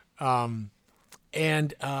on,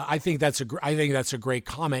 and I think that's a great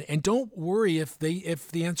comment. And don't worry if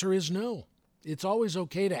the answer is no. It's always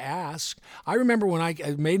okay to ask. I remember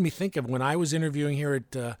it made me think of when I was interviewing here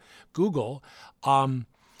at Google. I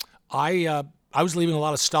was leaving a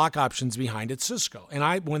lot of stock options behind at Cisco,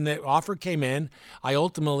 and when the offer came in, I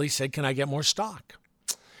ultimately said, "Can I get more stock?"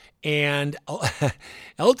 And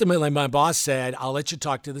ultimately, my boss said, "I'll let you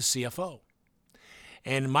talk to the CFO."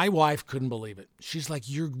 And my wife couldn't believe it. She's like,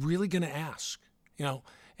 "You're really going to ask?"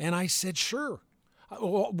 And I said, "Sure."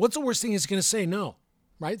 What's the worst thing he's going to say? No,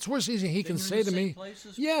 right? It's the worst thing he can say to me.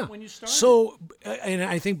 Yeah. When you started. So, and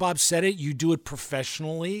I think Bob said it, you do it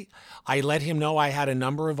professionally. I let him know I had a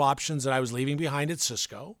number of options that I was leaving behind at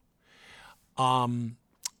Cisco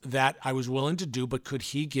that I was willing to do, but could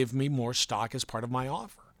he give me more stock as part of my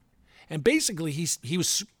offer? And basically, he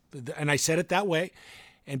was, and I said it that way,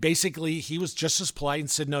 and basically he was just as polite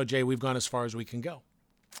and said, "No, Jay, we've gone as far as we can go."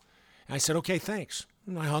 And I said, "Okay, thanks."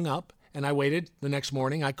 And I hung up, and I waited. The next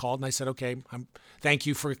morning, I called, and I said, "Okay, thank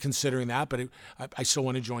you for considering that, but I still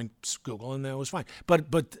want to join Google," and that was fine.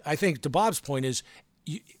 But I think to Bob's point is,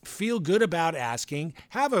 you feel good about asking,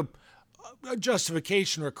 have a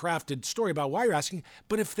justification or a crafted story about why you're asking,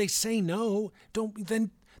 but if they say no,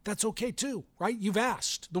 then that's okay too, right? You've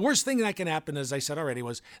asked. The worst thing that can happen, as I said already,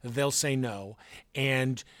 was they'll say no,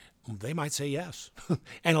 and they might say yes.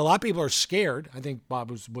 And a lot of people are scared. I think, Bob,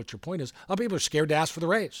 was what your point is. A lot of people are scared to ask for the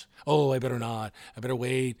raise. Oh, I better not. I better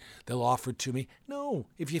wait. They'll offer it to me. No,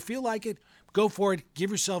 if you feel like it, go for it. Give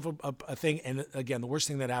yourself a thing. And again, the worst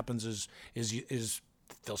thing that happens is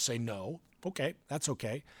they'll say no. Okay, that's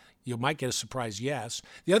okay. You might get a surprise yes.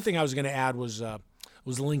 The other thing I was going to add was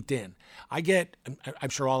LinkedIn. I'm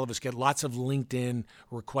sure all of us get lots of LinkedIn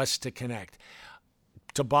requests to connect.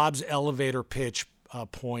 To Bob's elevator pitch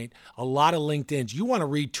point, a lot of LinkedIn's, you want to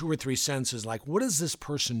read 2 or 3 sentences like, what does this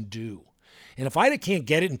person do? And if I can't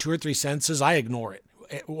get it in 2 or 3 sentences, I ignore it.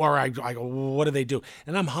 Or I go, what do they do?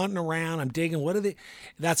 And I'm hunting around, I'm digging, what are they?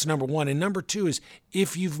 That's number one. And number two is,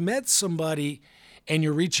 if you've met somebody and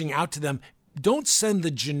you're reaching out to them, don't send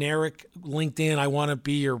the generic LinkedIn, I want to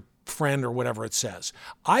be your friend or whatever it says.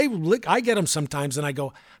 I get them sometimes and I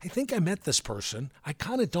go, I think I met this person. I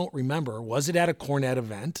kind of don't remember. Was it at a Cornet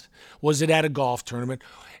event? Was it at a golf tournament?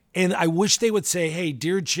 And I wish they would say, hey,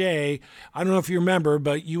 dear Jay, I don't know if you remember,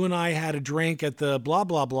 but you and I had a drink at the blah,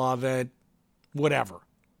 blah, blah event, whatever.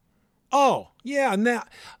 Oh, yeah. And that,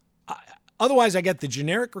 otherwise I get the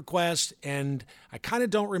generic request and I kind of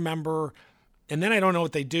don't remember. And then I don't know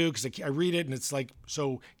what they do because I read it and it's like,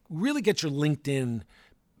 so really get your LinkedIn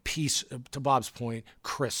piece, to Bob's point,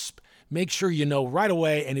 crisp. Make sure you know right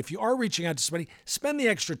away. And if you are reaching out to somebody, spend the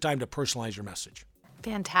extra time to personalize your message.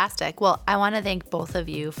 Fantastic. Well, I want to thank both of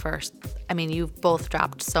you first. I mean, you've both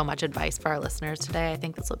dropped so much advice for our listeners today. I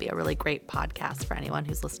think this will be a really great podcast for anyone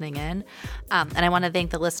who's listening in. And I want to thank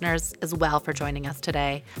the listeners as well for joining us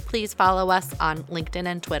today. Please follow us on LinkedIn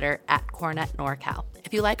and Twitter at Cornet NorCal.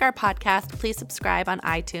 If you like our podcast, please subscribe on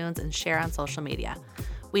iTunes and share on social media.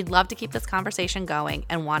 We'd love to keep this conversation going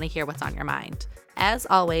and want to hear what's on your mind. As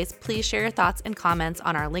always, please share your thoughts and comments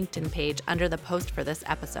on our LinkedIn page under the post for this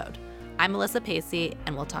episode. I'm Melissa Pacey,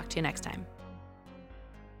 and we'll talk to you next time.